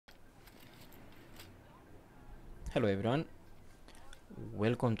Hello everyone,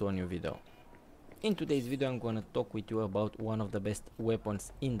 welcome to a new video. In today's video I'm gonna talk with you about one of the best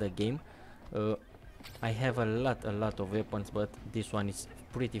weapons in the game. uh, I have a lot of weapons, but this one is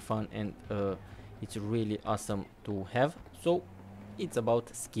pretty fun and it's really awesome to have. So it's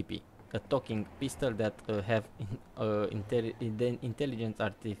about Skippy, a talking pistol that have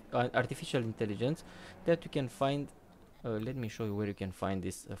artificial intelligence that you can find. Let me show you where you can find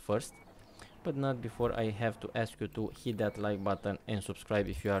this first. But not before I have to ask you to hit that like button and subscribe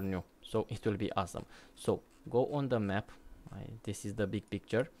if you are new, so it will be awesome. So go on the map, this is the big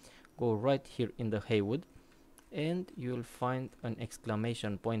picture, go right here in the Haywood and you'll find an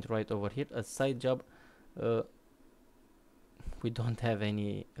exclamation point right over here, a side job. We don't have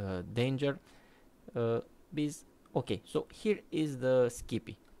any danger, bees. Okay, so here is the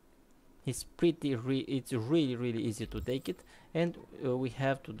Skippy. It's it's really easy to take it, and we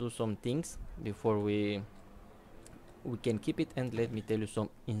have to do some things before we can keep it. And let me tell you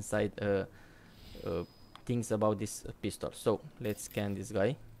some inside things about this pistol. So let's scan this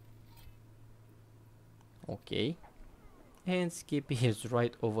guy. Okay, and Skippy is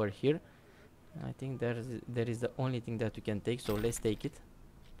right over here. I think there is the only thing that you can take, so let's take it.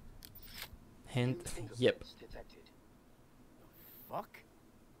 And yep. Fuck?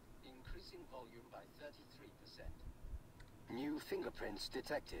 Increasing volume by 33%. New fingerprints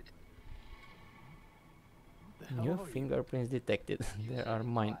detected. New fingerprints detected. There are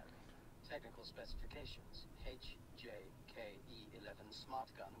mine. Technical specifications: HJKE11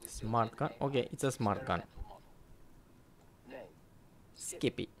 smart gun with smart gun. Okay, it's a smart gun. Name: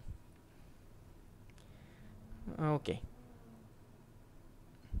 Skippy. Okay.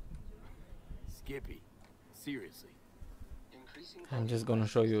 Skippy. Seriously. I'm just gonna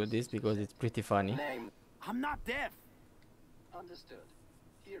show you this because it's pretty funny. Name. I'm not deaf. Understood.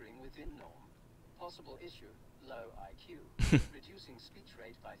 Hearing within norm. Possible issue: low IQ. Reducing speech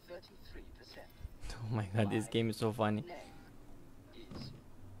rate by 33%. Oh my god, this game is so funny. Name is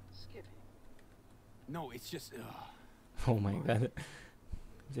Skippy. No, it's just. Oh my god.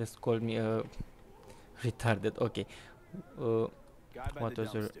 Just called me retarded. Okay. What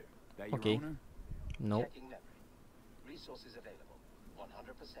was your... Okay. No. Resources available,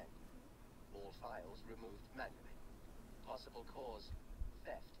 100%. All files removed manually. Possible cause: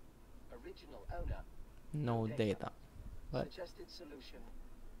 theft. Original owner: No data. But suggested solution: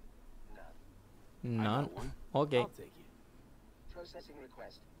 none. none. Okay. I'll take it. Processing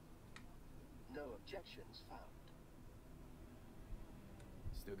request: no objections found.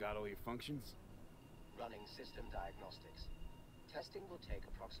 Still got all your functions? Running system diagnostics. Testing will take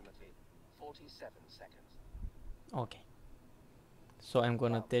approximately 47 seconds. Okay. So I'm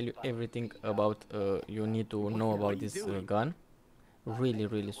gonna tell you everything about you need to know about this gun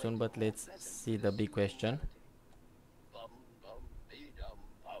really soon, but let's see the big question.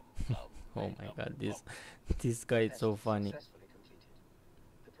 Oh my god, this guy is so funny.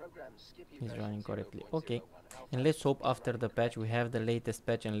 He's running correctly. Okay, and let's hope after the patch we have the latest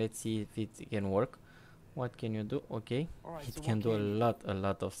patch, and let's see if it can work. What can you do? Okay, it can do a lot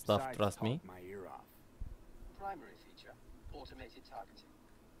of stuff, trust me. Primary feature: automated targeting.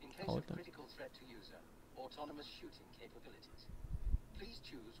 In case of critical threat to user, autonomous shooting capabilities. Please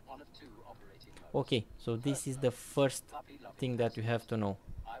choose one of two operating modes. Okay, so this is the first thing that you have to know.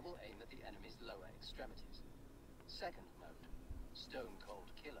 I will aim at the enemy's lower extremities. Second mode: stone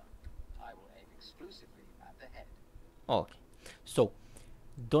cold killer. I will aim exclusively at the head. Okay, so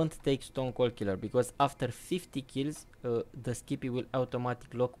don't take stone cold killer, because after 50 kills the Skippy will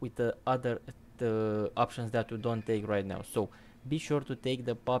automatically lock with the other options that you don't take right now. So be sure to take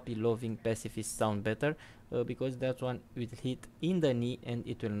the puppy loving pacifist sound better, because that one will hit in the knee and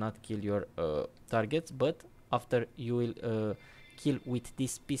it will not kill your targets. But after you will kill with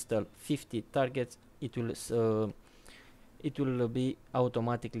this pistol 50 targets, it will be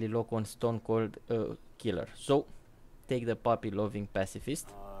automatically lock on stone cold killer. So take the puppy loving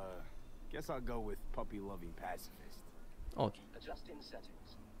pacifist. Guess I'll go with puppy loving pacifist. Okay. Adjusting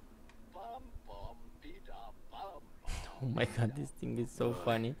settings. Bum, bum, bee-da, bum. Oh my god, this thing is so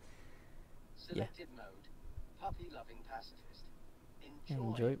funny. Selected mode: puppy loving pacifist.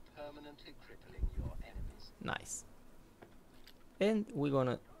 Enjoy. Permanently crippling your enemies. Nice. And we're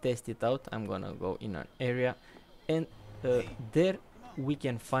gonna test it out. I'm gonna go in an area, and there we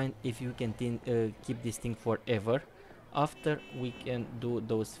can find if you can keep this thing forever after we can do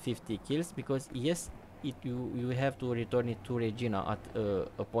those 50 kills, because yes, you have to return it to Regina at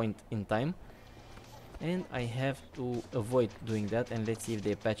a point in time, and I have to avoid doing that. And let's see if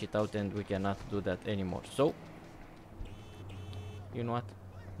they patch it out and we cannot do that anymore. So you know what,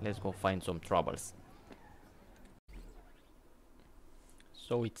 let's go find some troubles.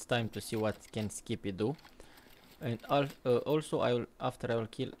 So it's time to see what can Skippy do. And also after I will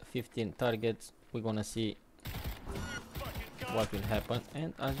kill 15 targets, we're gonna see what will happen.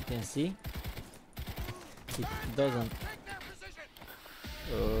 And as you can see, it doesn't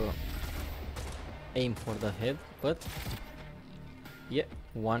aim for the head, but yeah,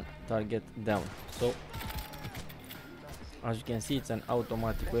 one target down. So as you can see, it's an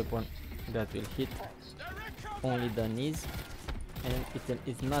automatic weapon that will hit only the knees, and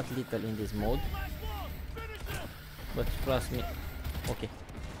it's not lethal in this mode, but trust me. Okay,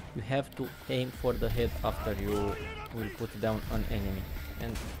 you have to aim for the head after you will put down an enemy,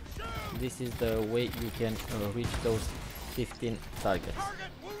 and this is the way you can reach those 15 targets.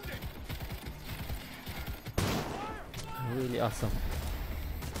 Really awesome.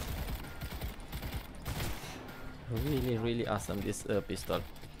 Really awesome, this pistol.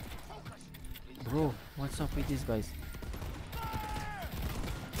 Bro, what's up with these guys?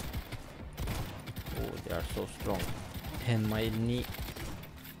 Oh, they are so strong. And my knee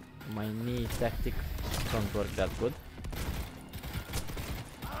tactic don't work that good.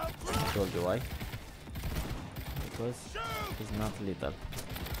 I told you why. Because it's not lethal.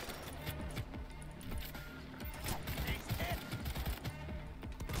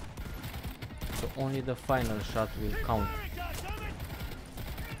 So only the final shot will count.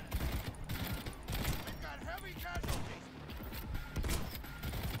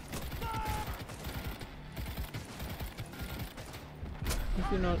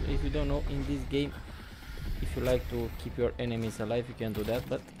 If you don't know, in this game, if you like to keep your enemies alive, you can do that,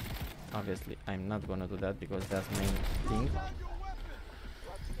 but obviously I'm not gonna do that because that's main thing.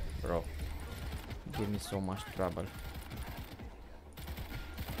 Bro, give me so much trouble.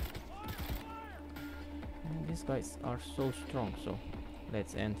 And these guys are so strong, so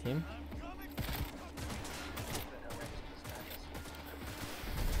let's end him.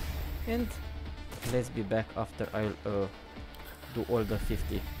 And let's be back after I'll do all the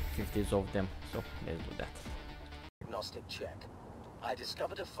 50s of them. So let's do that. Diagnostic check. I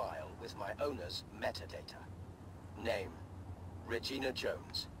discovered a file with my owner's metadata. Name, Regina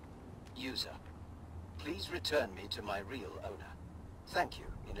Jones. User, please return me to my real owner. Thank you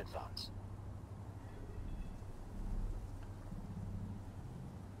in advance.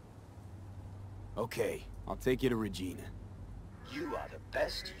 Okay, I'll take you to Regina. You are the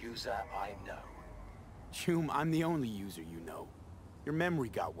best user I know. Choom, I'm the only user you know. Your memory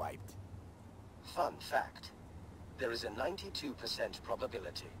got wiped. Fun fact. There is a 92%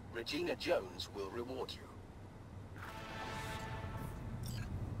 probability Regina Jones will reward you.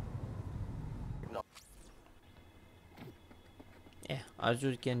 Yeah, as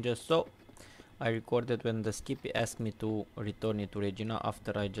you can just saw, I recorded when the Skippy asked me to return it to Regina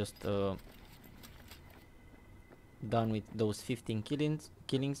after I just done with those 15 killings.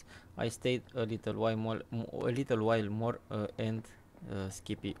 I stayed a little while more, and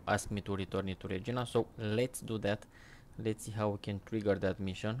Skippy asked me to return it to Regina. So let's do that. Let's see how we can trigger that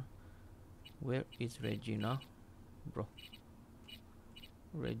mission. Where is Regina, bro?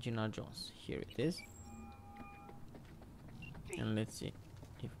 Regina Jones, here it is. And let's see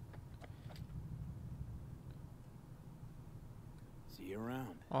if See you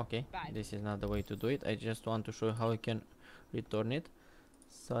around. okay. Bye. This is not the way to do it. I just want to show you how I can return it.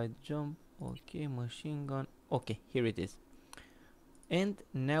 Side jump, okay, machine gun, okay, here it is. And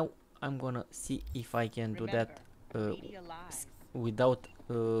now I'm gonna see if I can do that without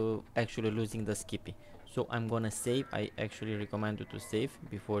actually losing the Skippy. So I'm gonna save. I actually recommend you to save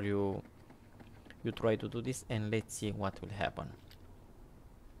before you try to do this, and let's see what will happen.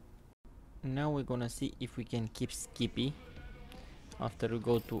 Now we're gonna see if we can keep Skippy after we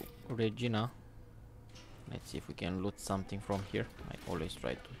go to Regina. Let's see if we can loot something from here. I always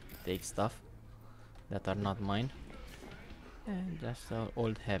try to take stuff that are not mine, and that's an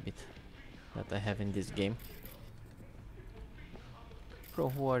old habit that I have in this game. Bro,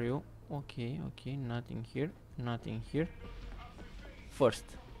 who are you? Okay, nothing here, nothing here. First,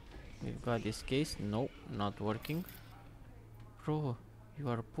 we've got this case. No, not working. Bro, you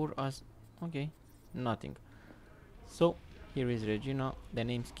are poor as... okay, nothing. So here is Regina, the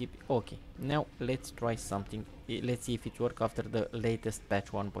name Skippy. Okay, now let's try something. Let's see if it works after the latest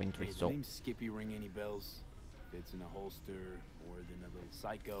patch 1.3. Hey, so name Skippy ring any bells? If it's in a holster or than a little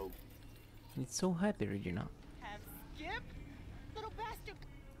psycho. It's so happy, Regina. Have Skip? Little bastard.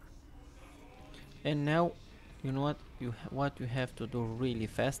 And now, you know what you have to do really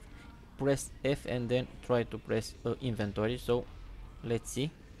fast. Press F and then try to press inventory. So let's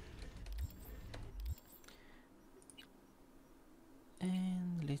see.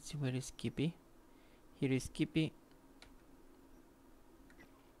 And let's see, where is Skippy? Here is Skippy.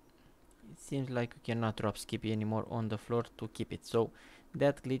 seems like you cannot drop Skippy anymore on the floor to keep it, so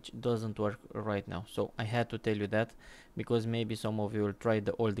that glitch doesn't work right now. So I had to tell you that, because maybe some of you will try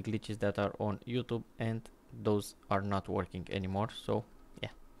the old glitches that are on YouTube and those are not working anymore. So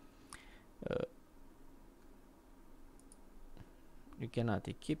yeah, you cannot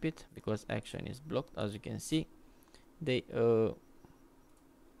keep it because action is blocked. As you can see, they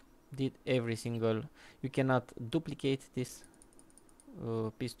did every single, you cannot duplicate this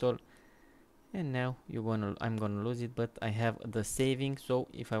pistol, and now I'm gonna lose it, but I have the saving, so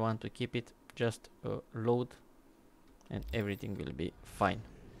if I want to keep it, just load and everything will be fine.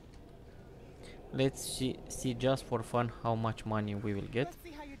 Let's see just for fun how much money we will get. Let's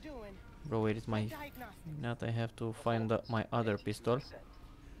see how you're doing. Bro, where is my Diagnostics. not? I have to find my other pistol. 80%.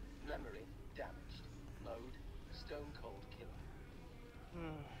 Memory damaged. Mode stone cold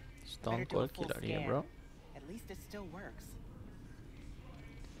killer. Stone Better do a Cold full Killer, yeah, scan. bro. At least it still works.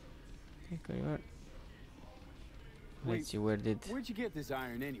 Okay, let's see where did. Where'd you get this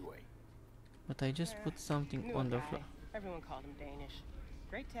iron anyway? But I just put something Knew on a the guy. floor. Everyone called him Danish.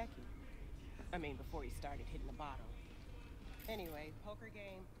 Great techie. I mean, before he started hitting the bottom. Anyway, poker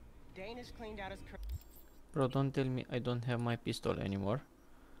game. Danish cleaned out his. Bro, don't tell me I don't have my pistol anymore.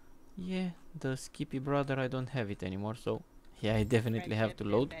 Yeah, the Skippy brother, I don't have it anymore, so yeah, I definitely have to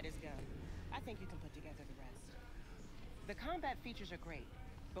load. I think you can put together the rest. The combat features are great,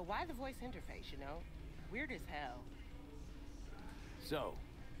 but why the voice interface, you know? Weird as hell. So,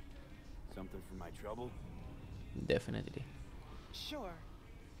 something for my trouble? Definitely. Sure.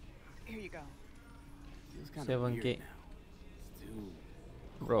 Here you go. Feels kind 7K. of weird now. It's too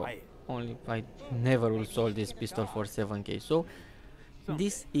Bro, quiet. only I never will sold this pistol for 7K. So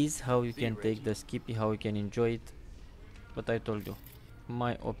this is how you can take the Skippy, how you can enjoy it. But I told you,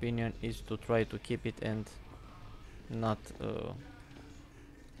 my opinion is to try to keep it and not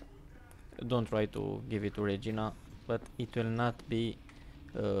don't try to give it to Regina, but it will not be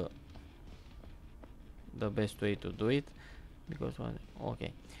the best way to do it, because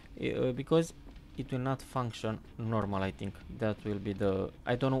because it will not function normal. I think that will be the,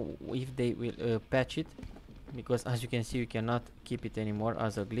 I don't know if they will patch it, because as you can see you cannot keep it anymore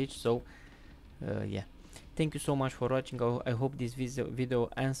as a glitch. So yeah, thank you so much for watching. I hope this video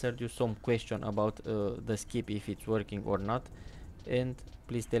answered you some question about the skip, if it's working or not, and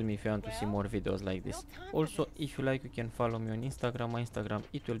please tell me if you want to see more videos like this. Also, if you like, you can follow me on Instagram. My Instagram,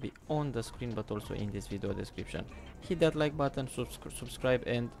 it will be on the screen, but also in this video description. Hit that like button, subscribe,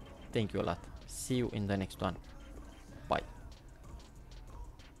 and thank you a lot. See you in the next one.